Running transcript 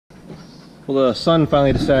Well, the sun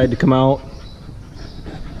finally decided to come out.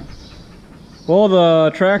 Well,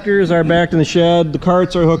 the tractors are back in the shed. The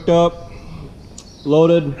carts are hooked up,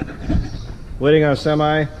 loaded, waiting on a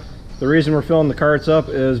semi. The reason we're filling the carts up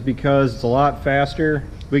is because it's a lot faster.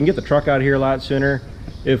 We can get the truck out of here a lot sooner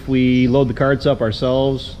if we load the carts up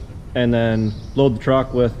ourselves and then load the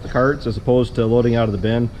truck with the carts as opposed to loading out of the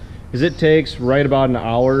bin. Because it takes right about an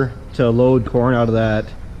hour to load corn out of that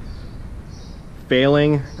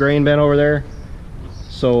failing grain bin over there.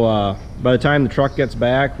 So by the time the truck gets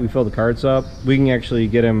back, we fill the carts up, we can actually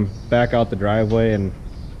get him back out the driveway in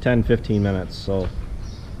 10-15 minutes. So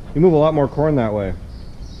we move a lot more corn that way.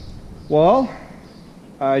 Well,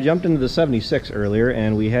 I jumped into the 76 earlier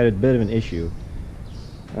and we had a bit of an issue.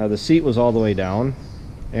 The seat was all the way down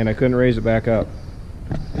and I couldn't raise it back up.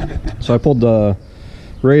 So I pulled the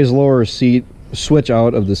raise lower seat switch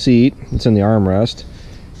out of the seat. It's in the armrest,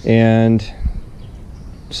 and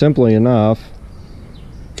simply enough,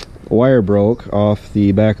 a wire broke off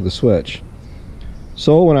the back of the switch.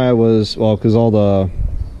 So when I was, well, because all the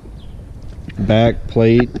back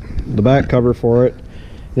plate, the back cover for it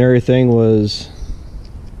and everything was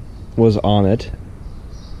on it,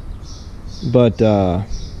 but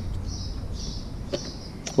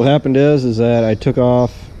what happened is that I took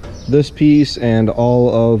off this piece and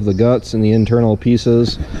all of the guts and the internal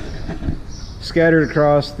pieces, scattered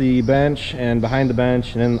across the bench and behind the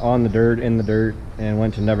bench and then on the dirt, in the dirt, and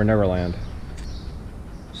went to Never Never Land.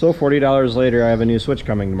 So $40 later, I have a new switch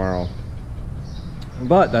coming tomorrow.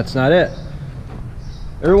 But that's not it.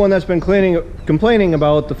 Everyone that's been complaining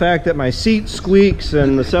about the fact that my seat squeaks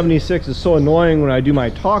and the 76 is so annoying when I do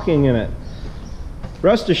my talking in it,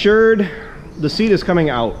 rest assured, the seat is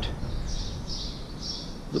coming out.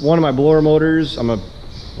 One of my blower motors, I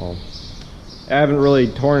haven't really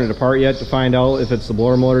torn it apart yet to find out if it's the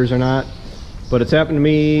blower motors or not, but it's happened to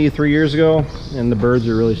me 3 years ago, and the birds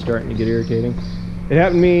are really starting to get irritating. It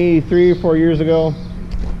happened to me 3 or 4 years ago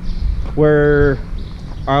where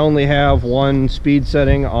I only have one speed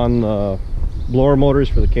setting on the blower motors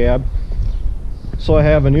for the cab. So I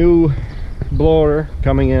have a new blower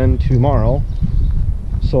coming in tomorrow.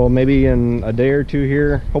 So maybe in a day or two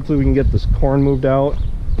here, hopefully we can get this corn moved out.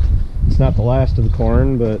 It's not the last of the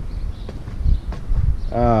corn, but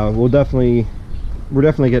we're definitely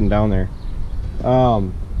getting down there.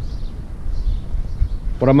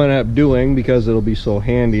 What I'm gonna end up doing, because it'll be so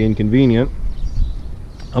handy and convenient,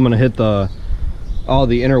 I'm gonna hit all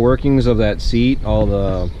the inner workings of that seat, all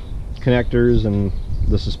the connectors and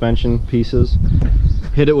the suspension pieces,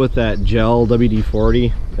 hit it with that gel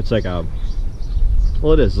WD-40. It's like a,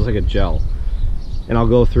 well, it's like a gel, and I'll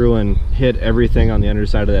go through and hit everything on the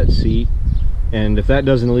underside of that seat, and if that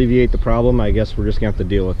doesn't alleviate the problem, I guess we're just gonna have to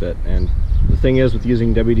deal with it. And the thing is with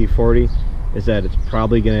using WD-40 is that it's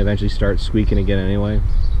probably gonna eventually start squeaking again anyway,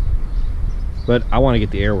 but I want to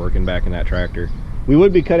get the air working back in that tractor. We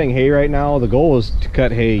would be cutting hay right now. The goal was to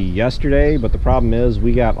cut hay yesterday, but the problem is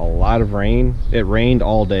we got a lot of rain. It rained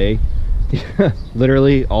all day.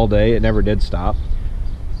 Literally all day. It never did stop.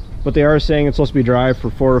 But they are saying it's supposed to be dry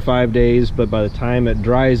for 4 or 5 days, but by the time it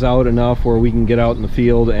dries out enough where we can get out in the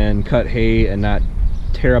field and cut hay and not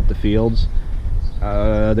tear up the fields,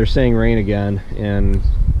 they're saying rain again in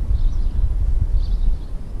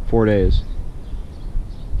 4 days.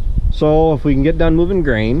 So if we can get done moving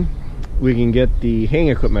grain, we can get the haying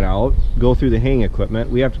equipment out, go through the haying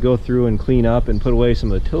equipment. We have to go through and clean up and put away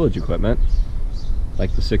some of the tillage equipment,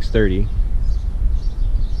 like the 630.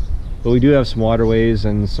 But we do have some waterways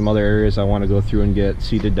and some other areas I want to go through and get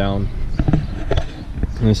seeded down.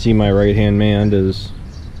 And I see my right hand man is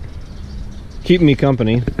keeping me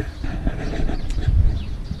company.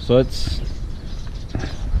 So it's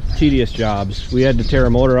tedious jobs. We had to tear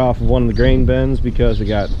a motor off of one of the grain bins because it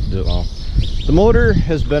got, well, the motor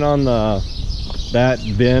has been on that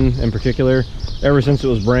bin in particular ever since it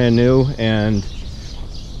was brand new, and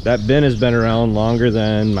that bin has been around longer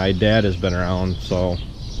than my dad has been around, so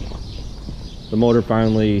the motor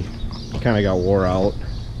finally kind of got wore out.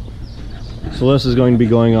 So this is going to be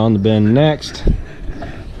going on the bin next.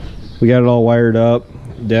 We got it all wired up.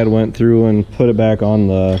 Dad went through and put it back on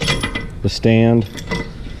the stand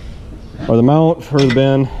or the mount for the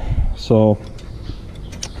bin, so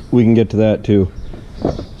we can get to that too.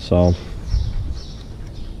 So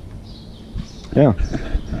yeah,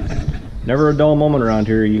 never a dull moment around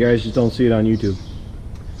here. You guys just don't see it on YouTube.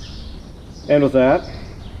 And with that,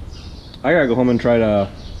 I gotta go home and try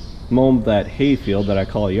to mow that hay field that I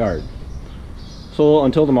call a yard. So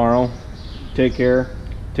until tomorrow, take care,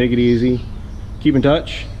 take it easy, keep in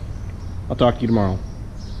touch. I'll talk to you tomorrow.